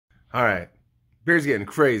All right. Beard's getting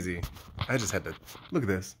crazy. I just had to, look at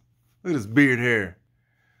this. Look at this beard hair.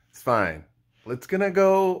 It's fine. It's gonna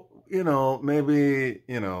go, maybe,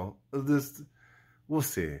 this, we'll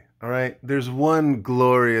see. All right. There's one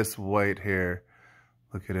glorious white hair.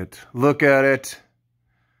 Look at it. Look at it.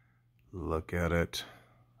 Look at it.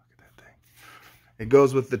 Look at that thing. It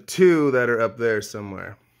goes with the two that are up there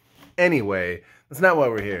somewhere. Anyway, that's not why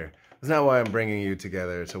we're here. That's not why I'm bringing you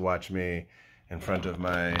together to watch me in front of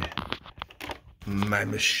my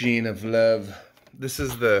machine of love. This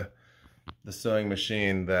is the sewing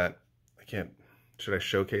machine that I can't. Should I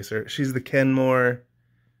showcase her? She's the Kenmore.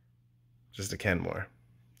 Just a Kenmore.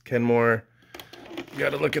 Kenmore. You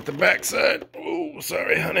gotta look at the backside. Oh,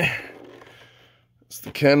 sorry, honey. It's the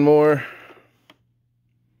Kenmore.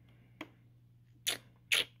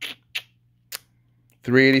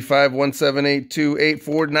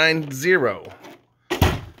 $385-1782-8490.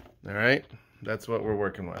 All right, that's what we're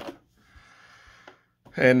working with.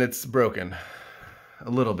 And it's broken a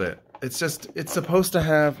little bit. It's supposed to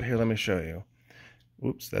have, here, let me show you.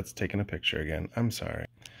 Oops, that's taking a picture again. I'm sorry.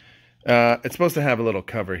 It's supposed to have a little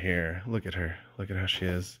cover here. Look at her. Look at how she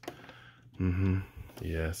is.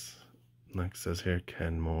 Yes. Like it says here,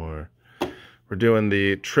 Kenmore. We're doing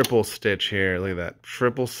the triple stitch here. Look at that.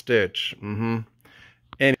 Triple stitch. And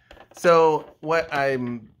so I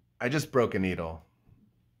just broke a needle.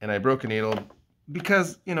 And I broke a needle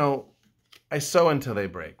because, I sew until they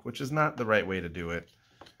break, which is not the right way to do it.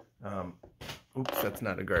 Oops, that's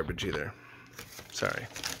not a garbage either. Sorry.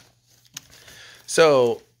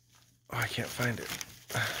 So, I can't find it.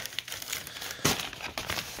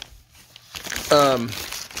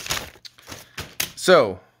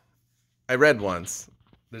 So, I read once,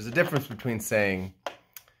 there's a difference between saying,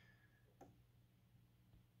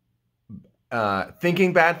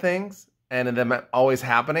 thinking bad things and them always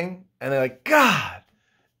happening, and they're like, God,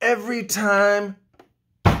 every time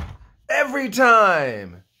I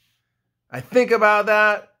think about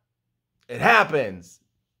that, it happens.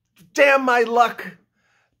 Damn my luck.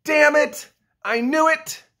 Damn it. I knew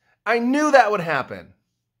it. I knew that would happen.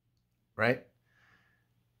 Right?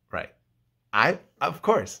 Right. Of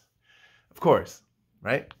course.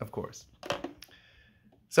 Right? Of course.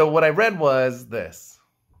 So what I read was this.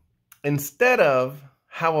 Instead of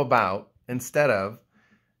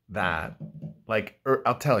that,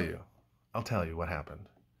 I'll tell you what happened.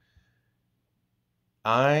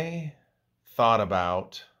 I thought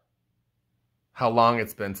about how long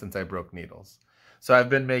it's been since I broke needles. So I've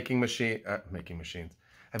been making machines.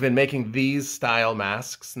 I've been making these style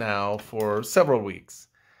masks now for several weeks.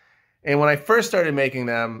 And when I first started making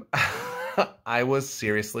them, I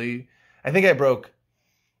think I broke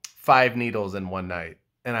 5 needles in one night.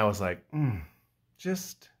 And I was like,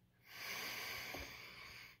 just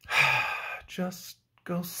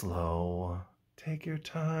go slow. Take your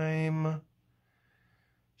time.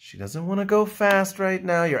 She doesn't want to go fast right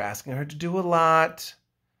now. You're asking her to do a lot.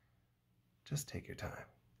 Just take your time.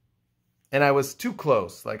 And I was too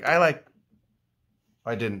close. I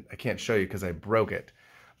can't show you because I broke it.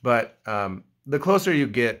 But the closer you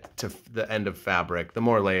get to the end of fabric, the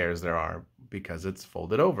more layers there are because it's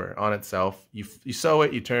folded over on itself. You sew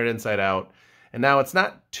it, you turn it inside out. And now it's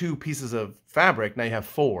not 2 pieces of fabric. Now you have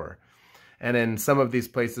 4. And in some of these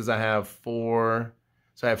places I have 4.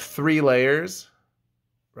 So I have 3 layers.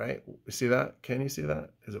 Right? You see that? Can you see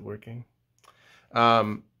that? Is it working?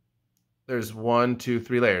 There's 1, 2,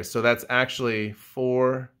 3 layers. So that's actually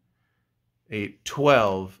 4, 8,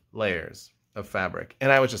 12 layers of fabric.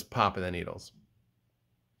 And I was just popping the needles.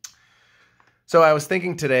 So I was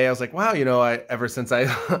thinking today, I was like, wow, ever since I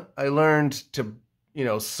learned to,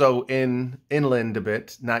 sew inland a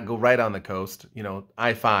bit, not go right on the coast,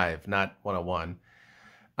 I-5, not 101.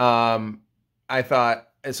 I thought,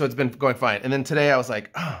 so it's been going fine. And then today I was like,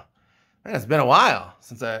 oh, man, it's been a while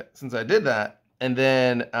since I did that. And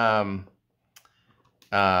then,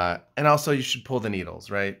 and also you should pull the needles,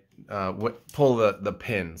 right? Pull the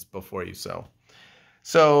pins before you sew.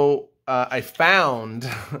 So I found,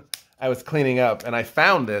 I was cleaning up and I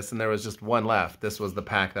found this and there was just 1 left. This was the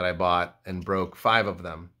pack that I bought and broke 5 of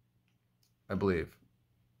them, I believe.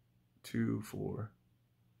 2, 4.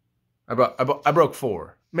 I broke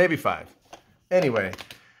 4, maybe 5. Anyway,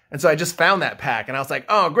 and so I just found that pack and I was like,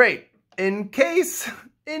 oh, great. In case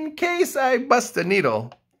I bust a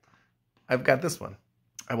needle, I've got this one.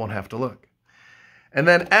 I won't have to look. And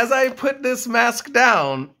then as I put this mask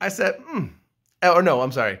down, I said, or no,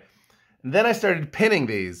 I'm sorry. And then I started pinning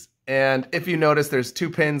these. And if you notice, there's 2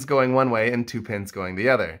 pins going one way and 2 pins going the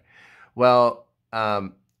other. Well,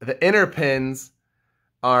 the inner pins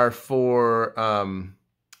are for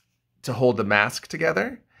to hold the mask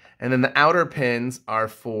together. And then the outer pins are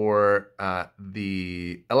for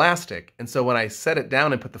the elastic. And so when I set it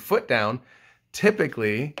down and put the foot down,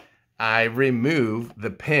 typically I remove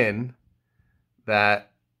the pin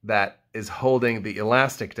that is holding the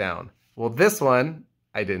elastic down. Well, this one,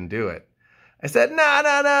 I didn't do it. I said, no,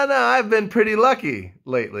 I've been pretty lucky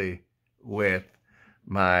lately with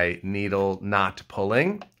my needle not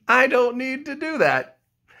pulling. I don't need to do that.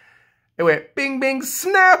 It went bing, bing,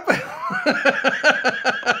 snap.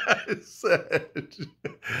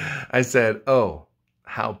 I said, oh,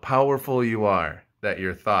 how powerful you are that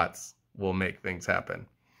your thoughts will make things happen,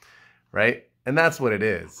 right? And that's what it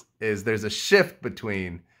is there's a shift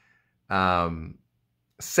between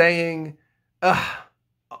saying,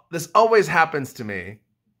 this always happens to me,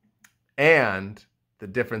 and the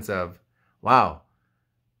difference of, wow,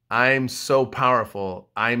 I'm so powerful,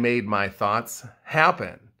 I made my thoughts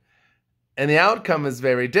happen. And the outcome is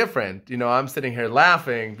very different. You know, I'm sitting here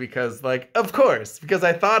laughing because, like, of course, because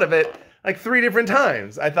I thought of it like 3 different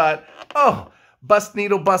times. I thought, oh, bust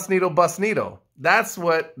needle, bust needle, bust needle. That's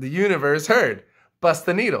what the universe heard. Bust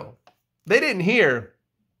the needle. They didn't hear,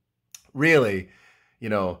 really, you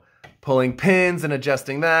know, pulling pins and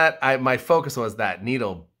adjusting that. My focus was that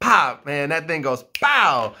needle pop, man. That thing goes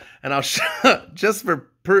pow. And I'll just for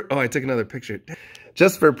proof. Oh, I took another picture.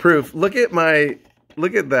 Just for proof. Look at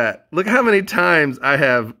that. Look how many times I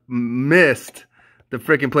have missed the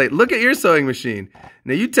freaking plate. Look at your sewing machine.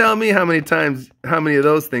 Now you tell me how many of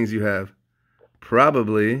those things you have.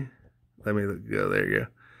 Probably, let me go, there you go.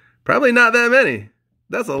 Probably not that many.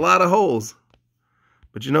 That's a lot of holes.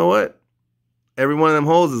 But you know what? Every one of them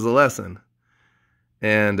holes is a lesson.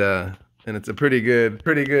 And it's a pretty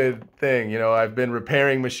good thing. You know, I've been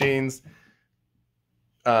repairing machines.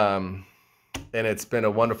 And it's been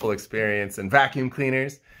a wonderful experience, and vacuum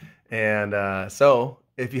cleaners. And so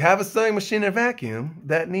if you have a sewing machine or vacuum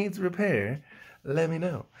that needs repair, let me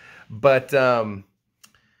know. But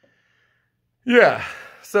yeah,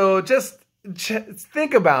 so just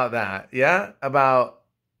think about that, yeah? About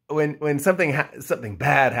when something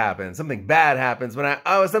bad happens. Something bad happens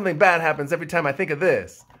something bad happens every time I think of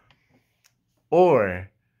this. Or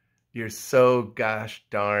you're so gosh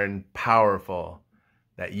darn powerful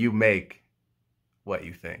that you make what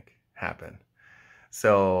you think happen.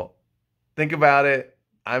 So think about it.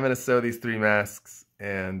 I'm going to sew these 3 masks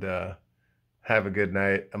and have a good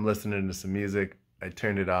night. I'm listening to some music. I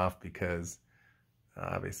turned it off because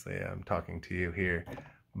obviously I'm talking to you here.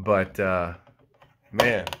 But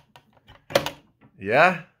man,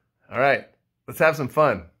 yeah? All right. Let's have some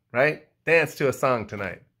fun, right? Dance to a song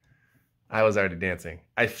tonight. I was already dancing.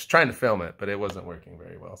 I was trying to film it, but it wasn't working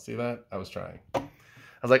very well. See that? I was trying. I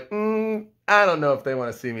was like, I don't know if they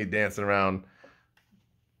want to see me dancing around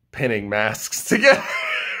pinning masks together.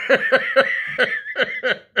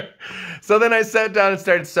 So then I sat down and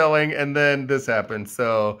started sewing, and then this happened.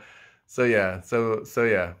 So yeah.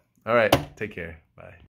 All right. Take care. Bye.